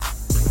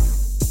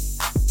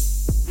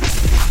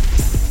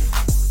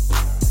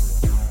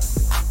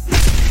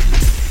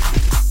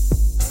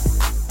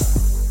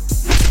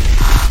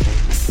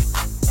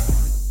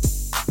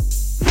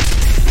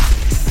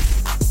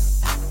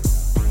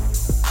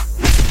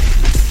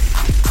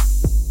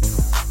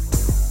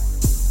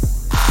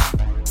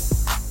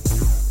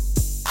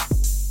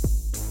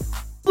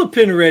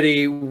Bullpen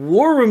Ready,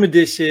 War Room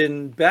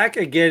Edition. Back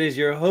again as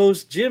your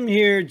host, Jim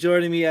here.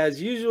 Joining me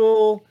as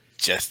usual,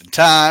 Just in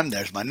time.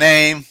 There's my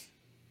name.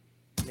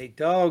 Nate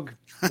Dogg.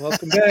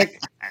 Welcome back.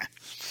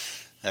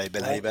 How you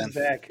been? How you Welcome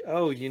been? back.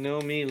 Oh, you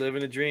know me,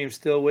 living a dream.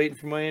 Still waiting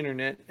for my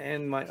internet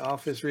and my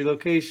office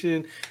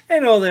relocation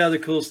and all the other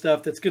cool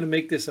stuff that's going to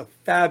make this a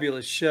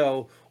fabulous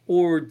show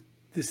or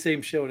the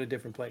same show in a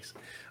different place.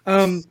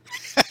 Um,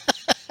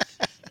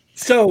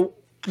 so,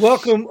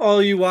 welcome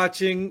all you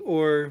watching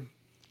or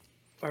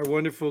our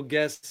wonderful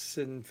guests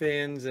and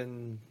fans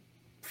and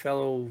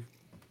fellow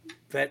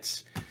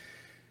vets.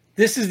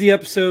 This is the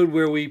episode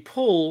where we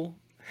pull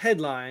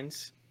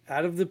headlines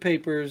out of the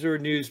papers or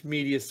news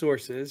media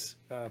sources,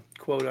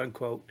 quote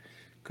unquote,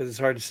 because it's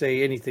hard to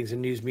say anything's a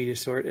news media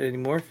sort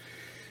anymore.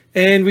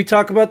 And we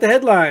talk about the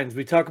headlines.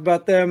 We talk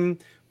about them,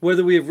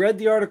 whether we have read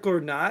the article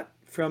or not,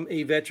 from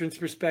a veteran's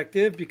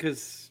perspective,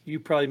 because you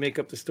probably make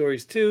up the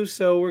stories too.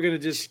 So we're going to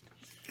just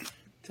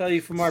tell you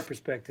from our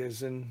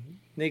perspectives, and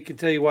Nate can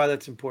tell you why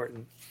that's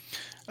important.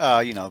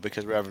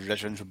 Because we're average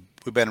veterans.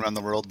 We've been around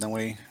the world, and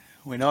then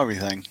we know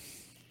everything.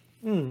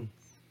 Hmm.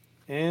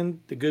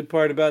 And the good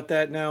part about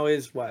that now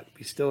is what?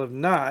 We still have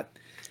not.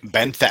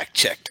 Been fact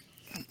checked.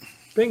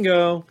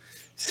 Bingo.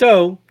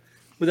 So,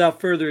 without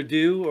further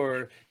ado,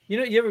 or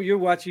you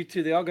watch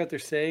YouTube, they all got their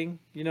saying.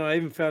 I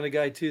even found a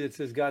guy too that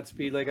says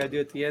Godspeed like I do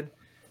at the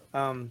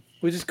end.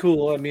 Which is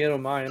cool. I mean, I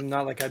don't mind. I'm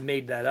not like I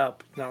made that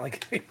up. Not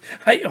like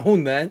I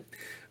own that.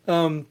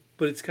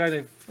 But it's kind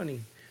of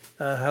funny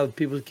how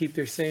people keep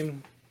their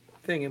same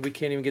thing, and we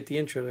can't even get the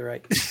intro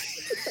right.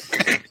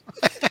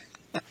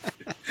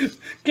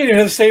 Can't even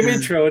have the same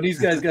intro, and these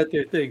guys got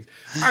their things.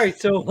 All right,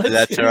 so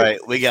That's all right.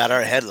 We got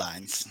our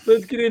headlines.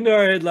 let's get into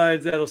our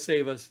headlines. That'll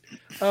save us.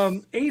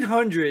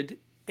 800,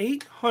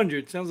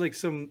 800 sounds like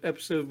some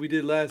episode we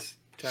did last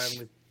time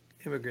with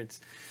immigrants.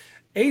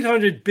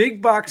 800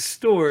 big box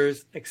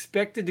stores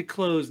expected to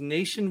close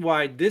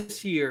nationwide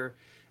this year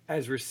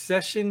as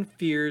recession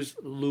fears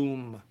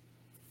loom.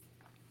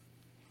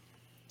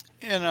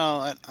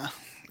 I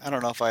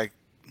don't know if I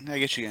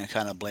guess you can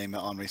kind of blame it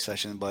on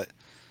recession, but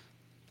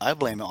I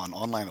blame it on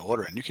online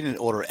ordering. You can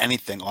order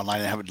anything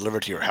online and have it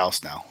delivered to your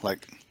house now.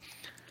 Like,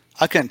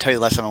 I couldn't tell you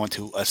the last time I went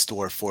to a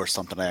store for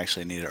something I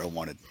actually needed or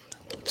wanted.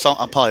 So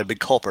I'm probably a big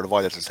culprit of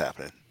why this is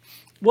happening.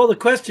 Well, the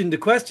question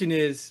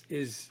is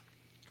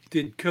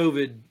did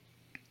COVID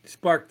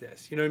spark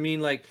this? You know what I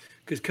mean? Like,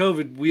 because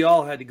COVID, we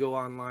all had to go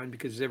online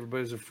because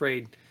everybody was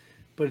afraid.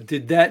 But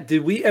did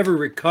we ever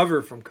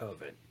recover from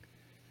COVID?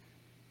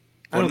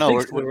 I Well, don't no,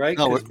 think so, right?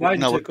 no, Because Biden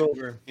no, took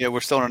over. yeah,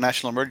 we're still in a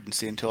national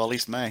emergency until at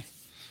least May.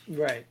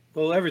 Right.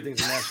 Well,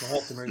 everything's a national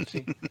health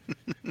emergency.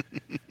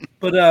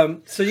 But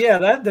so yeah,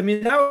 that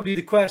would be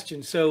the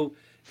question. So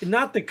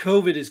not that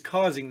COVID is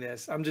causing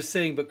this. I'm just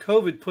saying, but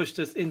COVID pushed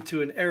us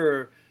into an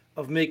era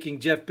of making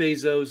Jeff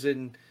Bezos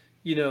and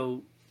you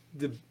know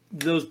the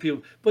those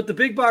people. But the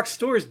big box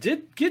stores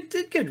did get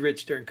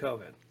rich during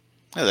COVID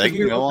Yeah, they because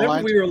can go remember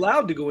online. we were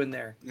allowed to go in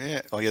there.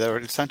 Yeah. Oh, yeah, they were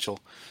essential.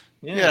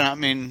 Yeah. Yeah, I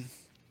mean,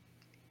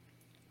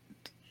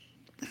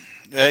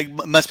 it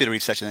must be the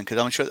recession then, because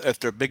I'm sure if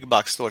they're big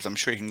box stores, I'm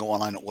sure you can go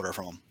online and order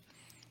from them.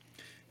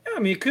 Yeah, I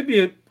mean, it could be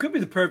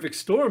the perfect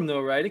storm,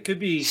 though, right? It could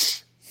be,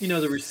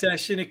 the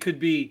recession. It could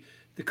be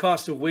the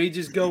cost of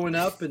wages going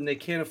up and they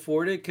can't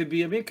afford it. It could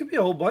be, I mean, it could be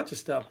a whole bunch of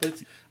stuff. But it's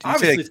Did you say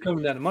obviously it's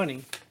coming down to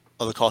money.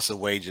 oh, the cost of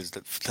wages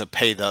to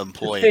pay the You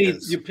employee? pay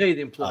you pay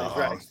the employees,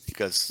 right?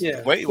 Because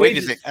Yeah, wages,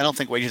 wages. I don't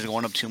think wages are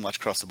going up too much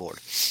across the board.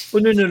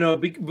 Well, no, no, no.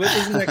 But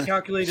isn't that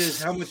calculated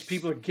as how much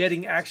people are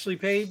getting actually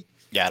paid?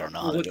 Yeah, I don't know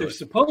how Well, to what do they're it.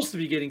 supposed to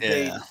be getting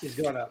paid Yeah. is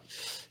gone up.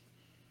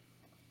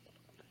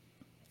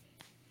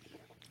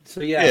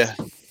 So yeah, Yeah.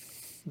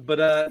 but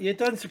it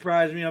doesn't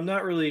surprise me. I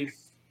don't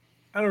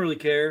really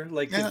care.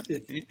 Like Yeah.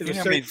 if You a know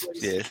how many? certain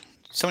place, Yeah.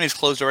 Some of these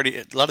closed already.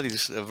 A lot of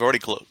these have already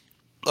closed.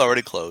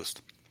 Already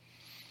closed.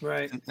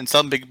 right? And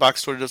some big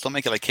box stores just don't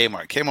make it like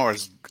Kmart. Kmart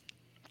is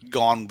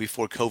gone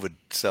before COVID,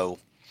 so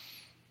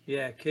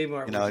Yeah,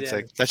 Kmart you know was it's yeah.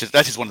 like that's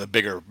just one of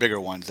the bigger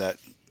ones that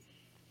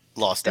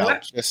lost And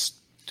out just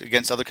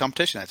against other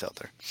competition that's out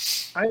there.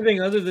 I think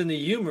other than the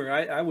humor,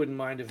 I wouldn't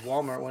mind if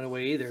Walmart went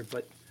away either.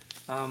 But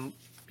um,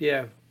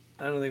 yeah,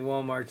 I don't think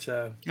Walmart's.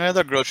 Yeah,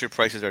 their grocery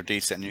prices are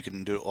decent. You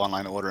can do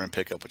online order and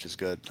pickup, which is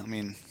good. I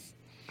mean,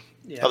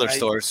 Yeah, other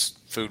stores,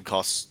 food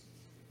costs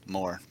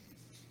more.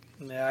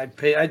 I'd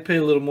pay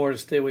a little more to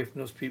stay away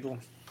from those people.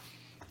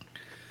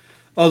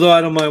 Although I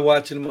don't mind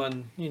watching them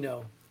on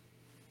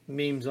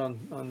memes on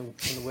the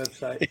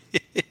website.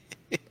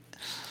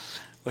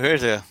 Well,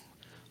 here's a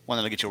one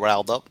that'll get you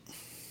riled up.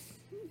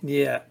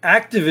 Yeah,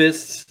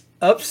 activists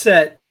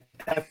upset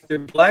after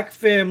black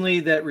family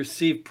that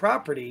received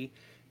property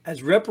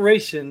as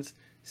reparations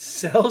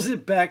sells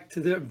it back to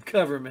the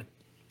government.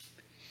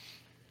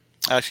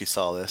 I actually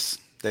saw this.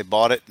 They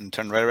bought it and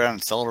turned right around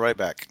and sold it right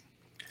back.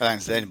 I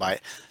didn't say anybody.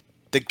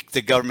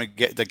 The government,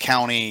 the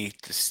county,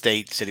 the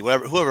state, city,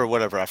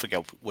 whatever. I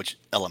forget which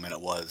element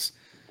it was.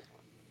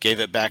 Gave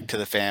it back to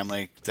the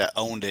family that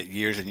owned it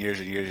years and years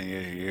and years and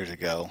years and years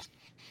ago.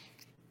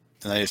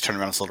 And they just turn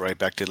around and sold it right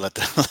back to let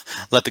the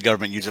let the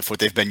government use it for what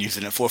they've been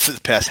using it for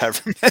the past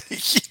however many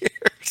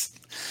years.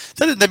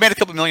 So they made a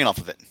couple million off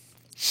of it.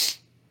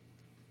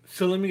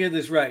 So let me get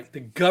this right. The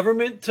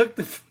government took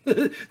the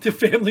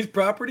family's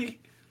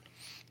property?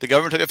 The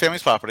government took a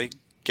family's property,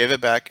 gave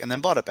it back, and then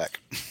bought it back.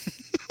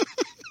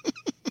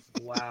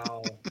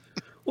 Wow.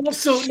 Well,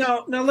 so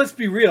now let's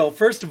be real.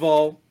 First of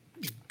all,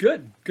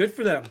 good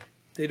for them.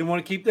 They didn't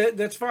want to keep that.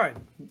 That's fine.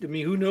 I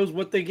mean, who knows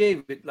what they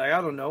gave it? Like,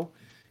 I don't know.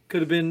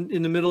 Could have been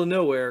in the middle of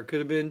nowhere. Could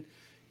have been,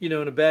 in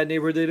a bad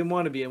neighborhood they didn't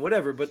want to be in.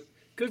 Whatever. But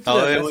good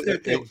for them. That's their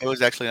thing. It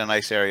was actually a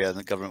nice area, and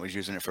the government was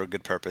using it for a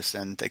good purpose,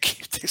 and they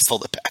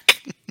sold it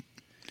back.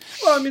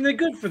 Well, I mean, they're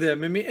good for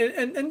them. I mean,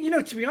 and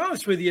to be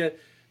honest with you,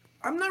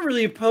 I'm not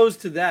really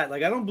opposed to that.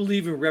 Like, I don't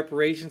believe in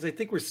reparations. I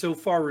think we're so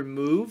far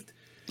removed.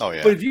 Oh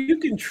yeah. But if you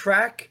can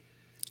track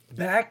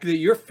back that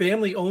your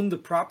family owned the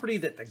property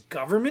that the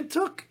government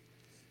took,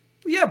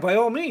 yeah, by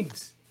all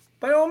means,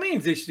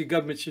 the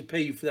government should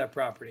pay you for that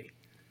property.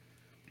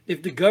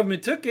 If the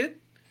government took it,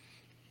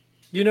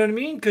 you know what I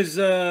mean? Because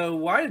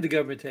why did the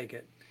government take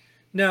it?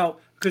 Now,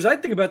 because I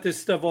think about this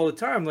stuff all the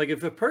time. Like,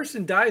 if a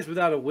person dies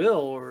without a will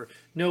or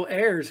no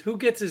heirs, who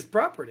gets his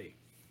property?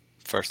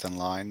 First in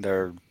line,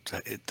 there's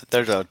a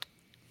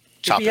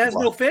If he has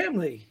no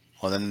family.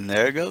 Well, then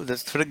there you go.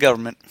 That's for the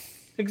government.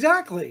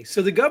 Exactly.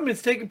 So the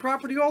government's taking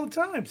property all the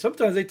time.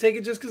 Sometimes they take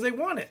it just because they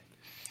want it.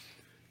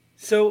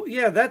 So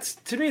yeah,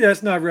 to me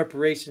that's not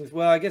reparations.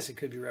 Well, I guess it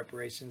could be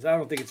reparations. I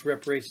don't think it's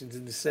reparations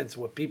in the sense of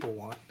what people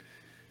want.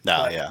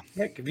 No, But, yeah.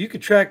 heck, if you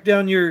could track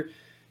down your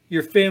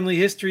family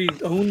history,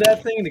 own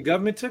that thing, and the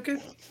government took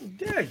it,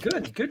 yeah,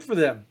 good for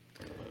them.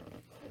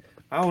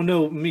 I don't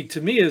know.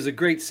 To me, it was a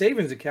great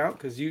savings account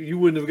because you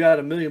wouldn't have got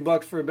 $1 million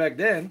for it back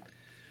then.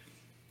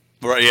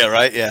 Right. Yeah.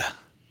 Right. Yeah.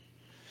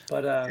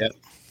 But Yep.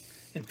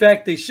 in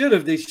fact, they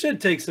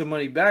should take some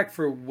money back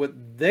for what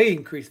they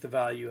increased the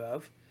value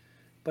of.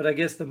 But I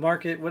guess the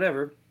market,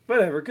 whatever,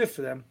 good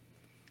for them.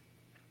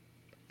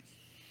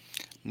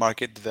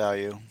 Market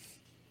value.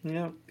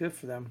 Yeah, good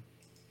for them.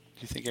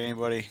 Do you think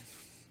anybody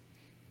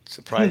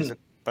surprised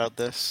about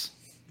this?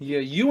 Yeah,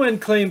 UN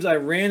claims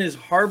Iran is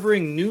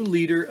harboring new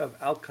leader of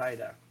Al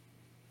Qaeda.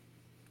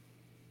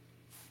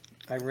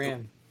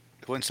 Iran.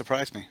 It wouldn't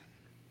surprise me.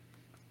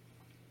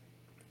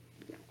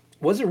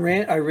 Wasn't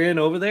Iran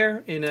over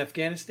there in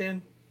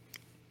Afghanistan?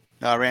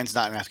 No, Iran's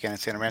not in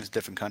Afghanistan. Iran's a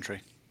different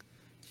country.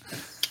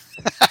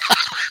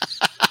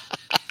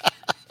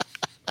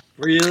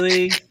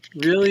 Really?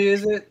 Really,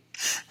 is it?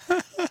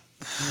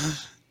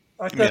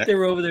 I thought they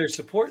were over there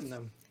supporting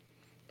them.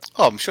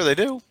 Oh, I'm sure they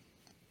do.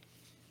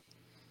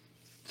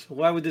 So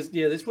why would this?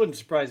 Yeah, this wouldn't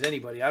surprise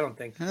anybody. I don't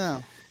think.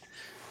 No.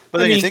 But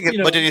then you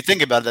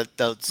think about it,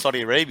 that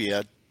Saudi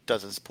Arabia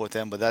doesn't support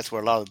them, but that's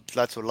where a lot of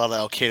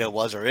Al Qaeda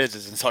was or is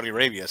in Saudi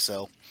Arabia.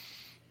 So.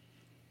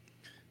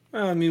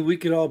 Well, I mean, we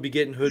could all be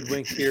getting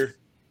hoodwinked here.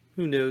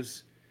 Who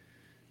knows?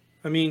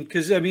 I mean,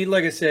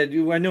 like I said,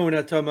 I know we're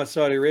not talking about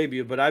Saudi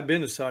Arabia, but I've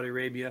been to Saudi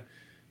Arabia,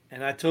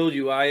 and I told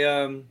you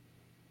I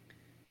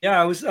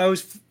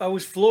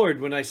was floored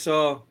when I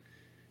saw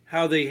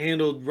how they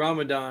handled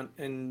Ramadan,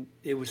 and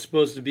it was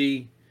supposed to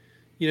be,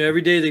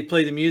 every day they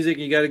play the music,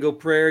 and you got to go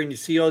prayer, and you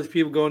see all these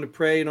people going to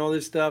pray and all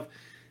this stuff,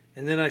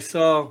 and then I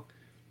saw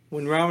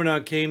when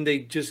Ramadan came, they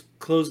just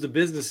closed the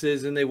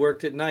businesses and they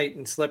worked at night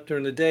and slept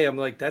during the day. I'm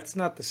like, that's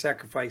not the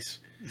sacrifice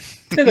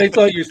that I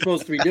thought you're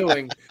supposed to be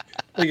doing.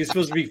 Like, you're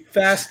supposed to be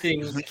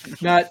fasting,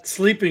 not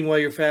sleeping while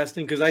you're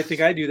fasting, because I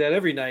think I do that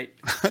every night.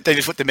 They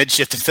just put the mid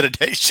shift instead of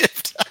day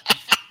shift.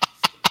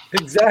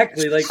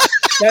 Exactly. Like,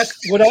 that's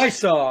what I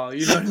saw.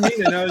 You know what I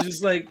mean? And I was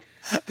just like,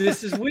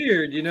 this is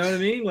weird. You know what I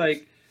mean?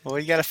 Like, well,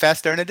 you got to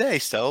fast during the day,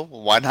 so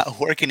why not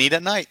work and eat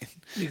at night?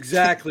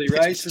 Exactly,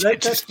 right? So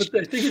that's what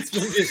I think it's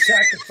supposed to be a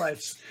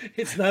sacrifice.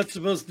 It's not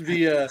supposed to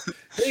be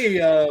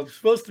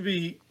supposed to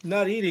be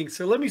not eating,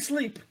 so let me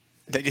sleep.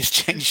 They just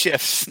change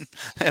shifts.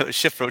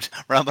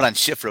 Ramadan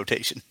shift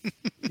rotation.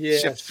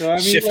 Yeah, so I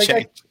mean,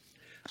 like,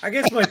 I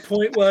guess my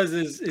point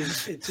is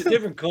it's a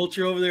different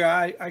culture over there.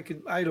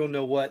 I don't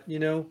know what,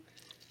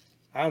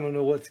 I don't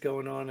know what's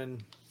going on,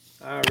 and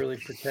I don't really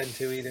pretend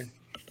to either.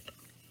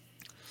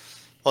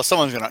 Well,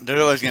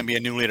 there's always gonna be a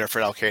new leader for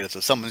Al Qaeda,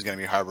 so someone's gonna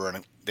be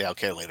harboring the Al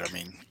Qaeda leader. I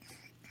mean,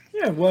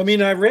 yeah. Well, I mean,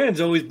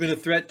 Iran's always been a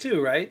threat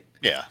too, right?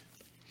 Yeah.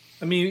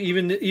 I mean,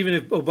 even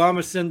if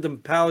Obama sent them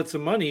pallets of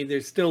money,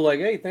 they're still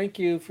like, "Hey, thank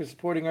you for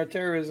supporting our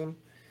terrorism."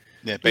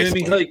 Yeah,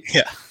 basically. You know what I mean? Like,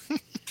 yeah.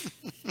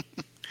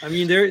 I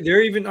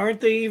mean,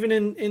 aren't they even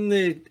in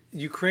the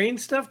Ukraine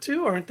stuff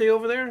too? Aren't they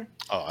over there?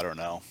 Oh, I don't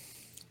know.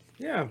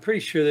 Yeah, I'm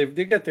pretty sure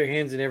they got their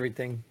hands in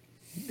everything.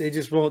 They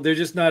just won't. They're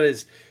just not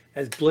as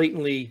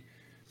blatantly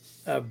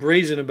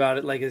brazen about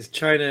it like as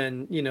China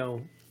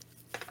and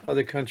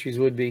other countries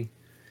would be.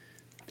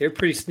 They're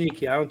pretty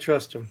sneaky. I don't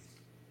trust them.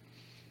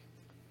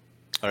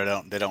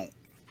 Or they don't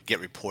get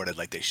reported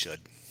like they should.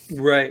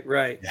 Right.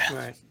 Yeah.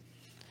 Right.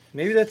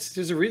 Maybe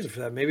there's a reason for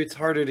that. Maybe it's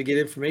harder to get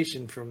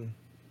information from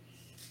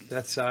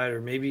that side,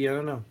 or maybe I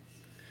don't know.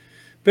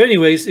 But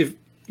anyways, if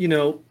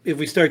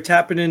we start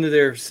tapping into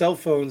their cell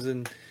phones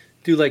and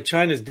do like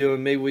China's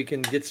doing, maybe we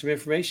can get some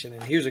information.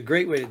 And here's a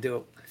great way to do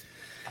it.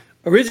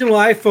 Original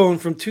iPhone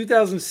from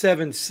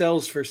 2007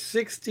 sells for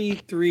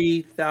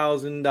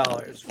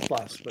 $63,000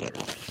 plus,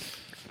 whatever.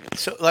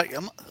 So, like,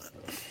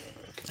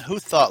 who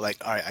thought,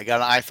 like, all right, I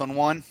got an iPhone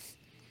 1,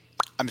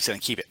 I'm just gonna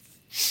keep it.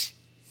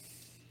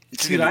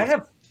 Dude, I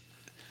have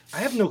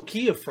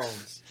Nokia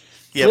phones.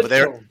 Yeah, Flip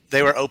but phone.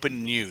 they were open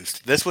and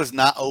used. This was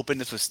not open.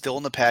 This was still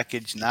in the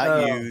package,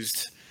 not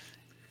used.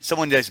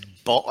 Someone just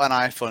bought an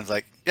iPhone. And was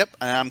like, yep,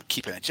 and I'm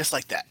keeping it just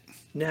like that.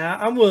 Nah,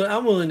 I'm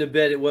willing to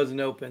bet it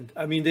wasn't opened.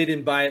 I mean, they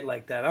didn't buy it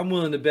like that. I'm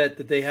willing to bet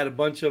that they had a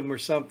bunch of them or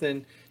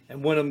something,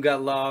 and one of them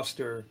got lost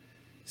or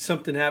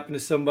something happened to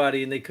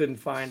somebody and they couldn't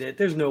find it.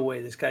 There's no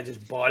way this guy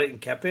just bought it and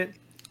kept it.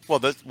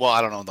 Well,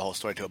 I don't know the whole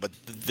story to it, but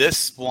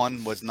this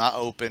one was not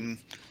open,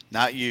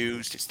 not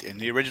used. It's in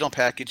the original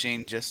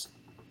packaging, just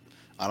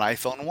an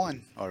iPhone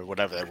 1 or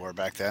whatever they were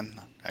back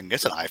then. I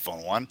guess an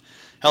iPhone 1.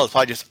 Hell, it's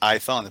probably just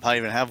iPhone. They probably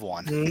even have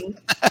one. Mm-hmm.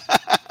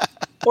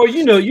 Or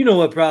you know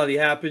what probably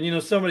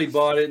happened. Somebody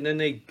bought it and then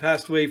they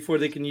passed away before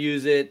they can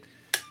use it,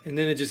 and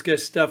then it just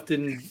gets stuffed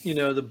in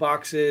the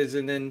boxes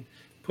and then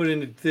put in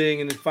the thing,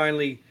 and then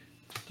finally,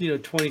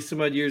 20 some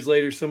odd years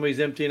later,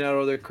 somebody's emptying out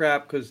all their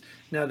crap because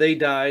now they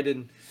died,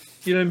 and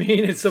you know what I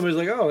mean. And somebody's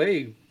like, "Oh,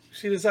 hey,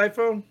 see this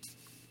iPhone?"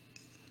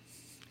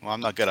 Well,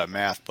 I'm not good at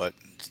math, but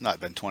it's not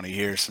been 20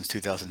 years since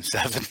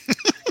 2007.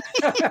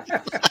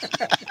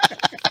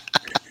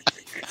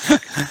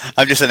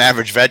 I'm just an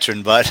average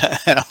veteran, but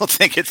I don't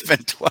think it's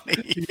been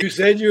 20 years. You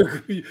said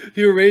you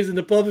were raised in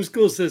the public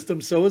school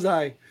system, so was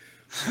I.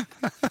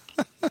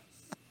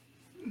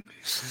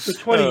 So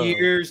 20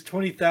 years,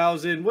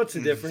 20,000, what's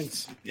the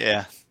difference?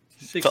 Yeah.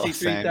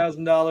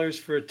 $63,000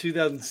 for a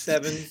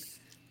 2007.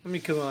 I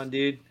mean, come on,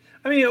 dude.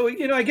 I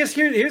mean, I guess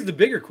here's the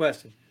bigger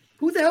question.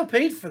 Who the hell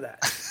paid for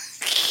that?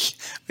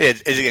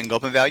 Is it going to go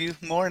up in value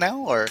more now,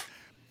 or?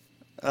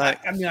 I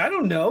mean, I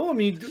don't know. I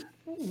mean,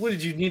 what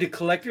did you need, a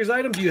collector's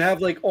item? Do you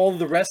have like all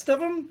the rest of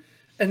them,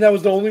 and that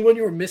was the only one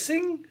you were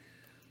missing?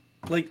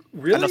 Like,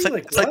 really?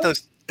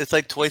 It's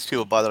like toys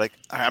people buy. They're like,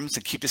 all right, I'm just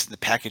gonna keep this in the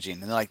packaging,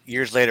 and then like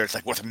years later, it's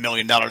like worth $1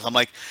 million. I'm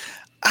like,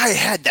 I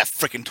had that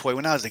freaking toy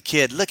when I was a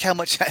kid. Look how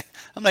much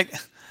I'm like,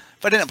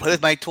 if I didn't play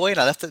with my toy and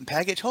I left it in the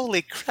package,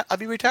 holy crap, I'd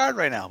be retired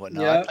right now. But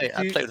no, yeah,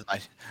 I played with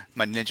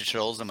my Ninja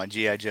Turtles and my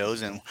G.I.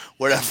 Joes and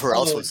whatever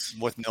else was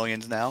worth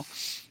millions now.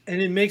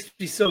 And it makes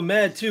me so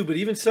mad too. But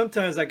even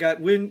sometimes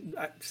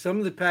some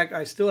of the pack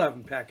I still have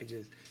in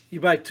packages. You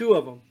buy 2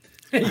 of them,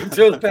 and you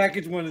throw the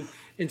package one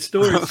in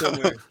storage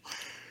somewhere.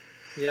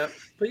 Yep.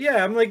 But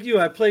yeah, I'm like you.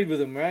 I played with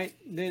them, right?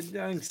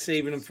 I'm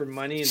saving them for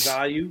money and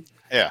value.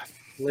 Yeah.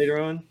 Later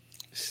on,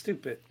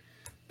 stupid.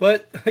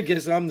 But I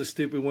guess I'm the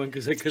stupid one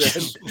because I could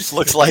have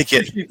looks like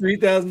it.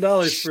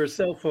 $63,000 for a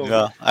cell phone.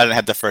 No, I didn't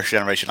have the first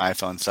generation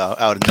iPhone, so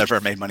I would have never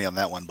made money on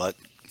that one. But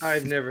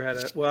I've never had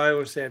I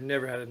always say I've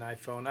never had an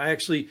iPhone. I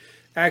actually,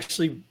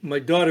 my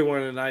daughter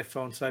wanted an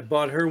iPhone, so I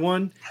bought her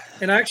one,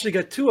 and I actually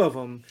got 2 of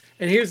them.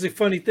 And here's the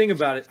funny thing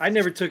about it: I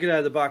never took it out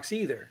of the box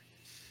either.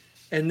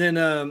 And then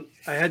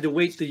I had to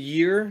wait the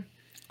year.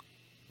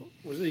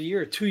 Was it a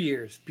year or 2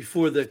 years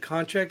before the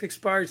contract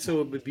expired,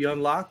 so it would be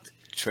unlocked?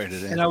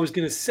 Traded in. And I was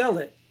going to sell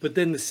it, but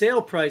then the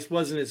sale price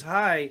wasn't as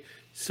high,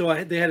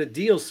 so they had a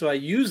deal, so I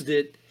used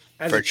it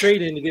as a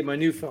trade-in to get my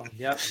new phone.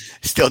 Yep.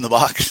 Still in the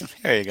box.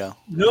 There you go.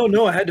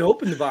 No, I had to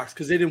open the box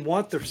because they didn't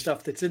want the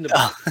stuff that's in the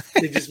box.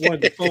 They just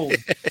wanted the phone.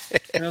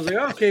 And I was like,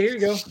 oh, okay, here you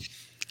go.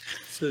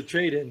 So the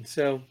trade-in.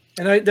 So,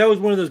 and that was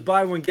one of those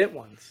buy one get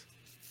ones.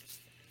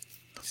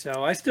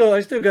 So I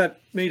still got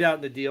made out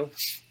in the deal.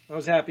 I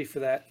was happy for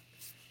that.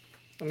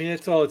 I mean,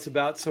 that's all it's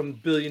about. Some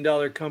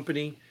billion-dollar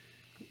company,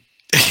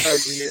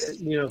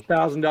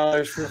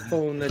 $1,000 for a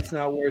phone that's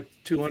not worth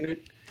 $200.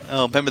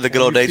 Oh, remember the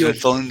good old days when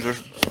phones were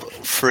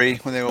free,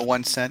 when they were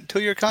 1 cent?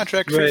 2-year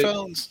contract for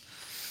phones.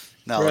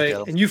 No, right,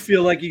 and you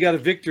feel like you got a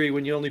victory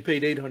when you only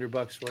paid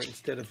 $800 for it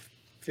instead of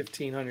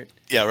 $1,500.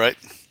 Yeah, right.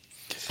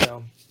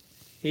 So,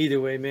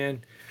 either way,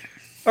 man.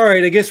 All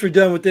right, I guess we're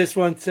done with this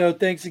one. So,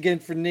 thanks again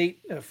for Nate.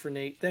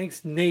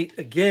 Thanks, Nate,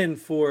 again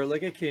for I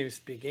can't even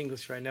speak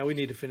English right now. We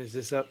need to finish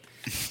this up.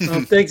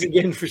 Thanks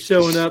again for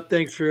showing up.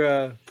 Thanks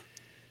for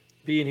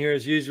being here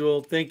as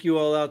usual. Thank you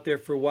all out there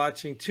for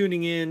watching,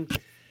 tuning in.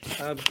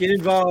 Get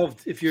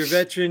involved. If you're a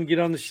veteran, get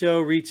on the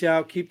show, reach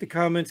out, keep the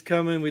comments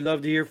coming. We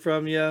love to hear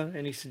from you.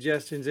 Any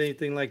suggestions,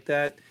 anything like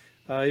that.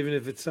 Even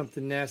if it's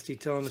something nasty,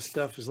 telling us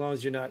stuff, as long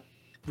as you're not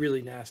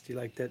really nasty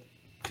like that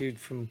dude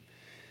from...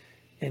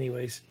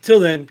 Anyways, till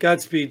then,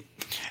 Godspeed.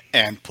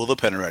 And pull the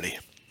pin ready.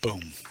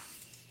 Boom.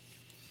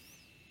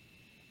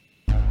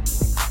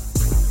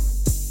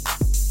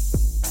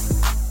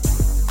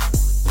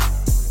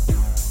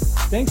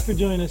 Thanks for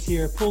joining us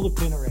here at Pull the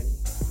Pin Already.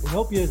 We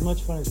hope you had as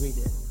much fun as we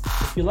did.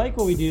 If you like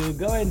what we do,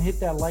 go ahead and hit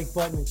that like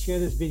button and share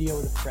this video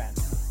with a friend.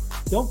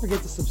 Don't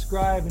forget to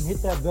subscribe and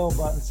hit that bell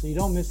button so you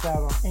don't miss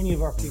out on any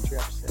of our future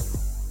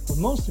episodes. But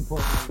most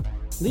importantly,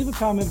 leave a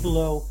comment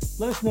below.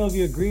 Let us know if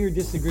you agree or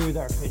disagree with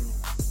our opinions.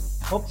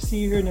 Hope to see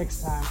you here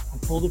next time on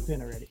Pull the Pin Already.